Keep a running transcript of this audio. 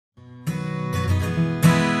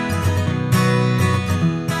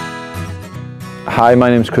Hi, my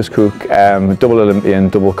name's Chris Cook, double Olympian,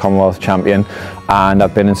 double Commonwealth champion, and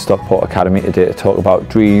I've been in Stockport Academy today to talk about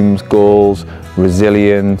dreams, goals,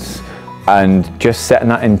 resilience, and just setting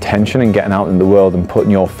that intention and getting out in the world and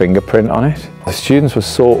putting your fingerprint on it. The students were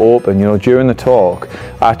so open, you know, during the talk,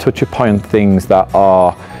 I touch upon things that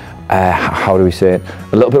are, how do we say it,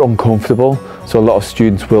 a little bit uncomfortable. So a lot of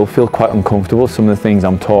students will feel quite uncomfortable, some of the things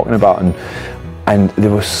I'm talking about, and they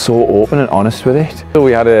were so open and honest with it. So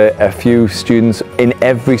we had a few students in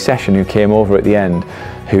every session who came over at the end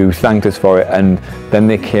who thanked us for it, and then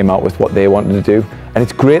they came out with what they wanted to do. And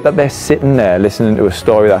it's great that they're sitting there listening to a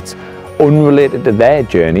story that's unrelated to their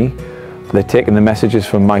journey. They're taking the messages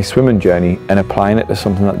from my swimming journey and applying it to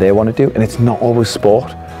something that they want to do, and it's not always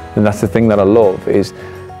sport. And that's the thing that I love, is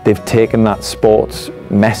they've taken that sports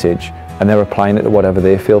message and they're applying it to whatever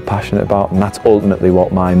they feel passionate about, and that's ultimately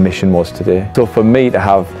what my mission was today. So for me to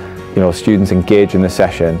have, you know, students engage in the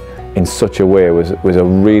session in such a way was a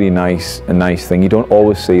really nice thing. You don't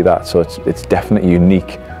always see that, so it's definitely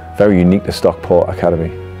unique, very unique to Stockport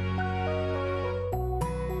Academy.